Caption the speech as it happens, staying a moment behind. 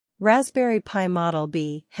Raspberry Pi Model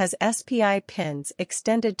B has SPI pins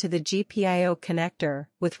extended to the GPIO connector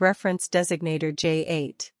with reference designator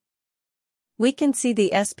J8. We can see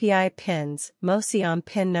the SPI pins, MOSI on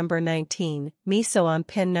pin number 19, MISO on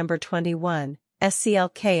pin number 21,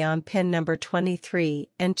 SCLK on pin number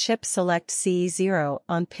 23, and chip select CE0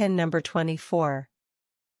 on pin number 24.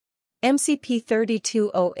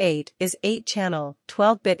 MCP3208 is 8-channel,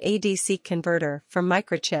 12-bit ADC converter for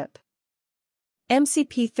microchip.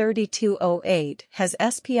 MCP3208 has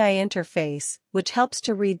SPI interface, which helps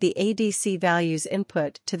to read the ADC values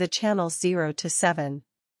input to the channels 0 to 7.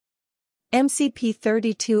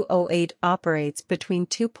 MCP3208 operates between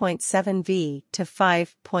 2.7V to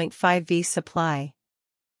 5.5V supply.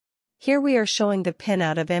 Here we are showing the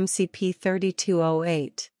pinout of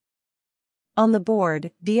MCP3208. On the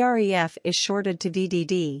board, VREF is shorted to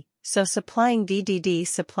VDD, so supplying VDD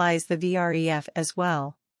supplies the VREF as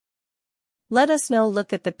well. Let us now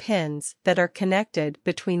look at the pins that are connected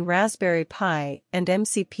between Raspberry Pi and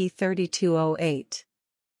MCP3208.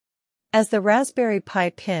 As the Raspberry Pi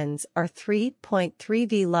pins are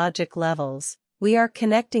 3.3V logic levels, we are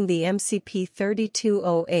connecting the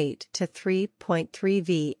MCP3208 to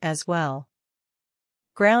 3.3V as well.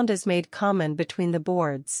 Ground is made common between the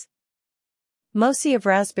boards. MOSI of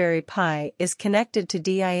Raspberry Pi is connected to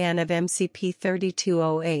DIN of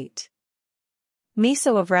MCP3208.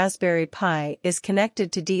 MISO of Raspberry Pi is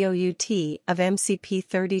connected to DOUT of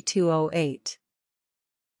MCP3208.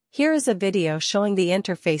 Here is a video showing the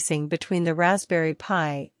interfacing between the Raspberry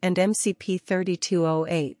Pi and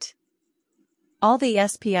MCP3208. All the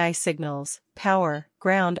SPI signals, power,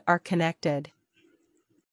 ground are connected.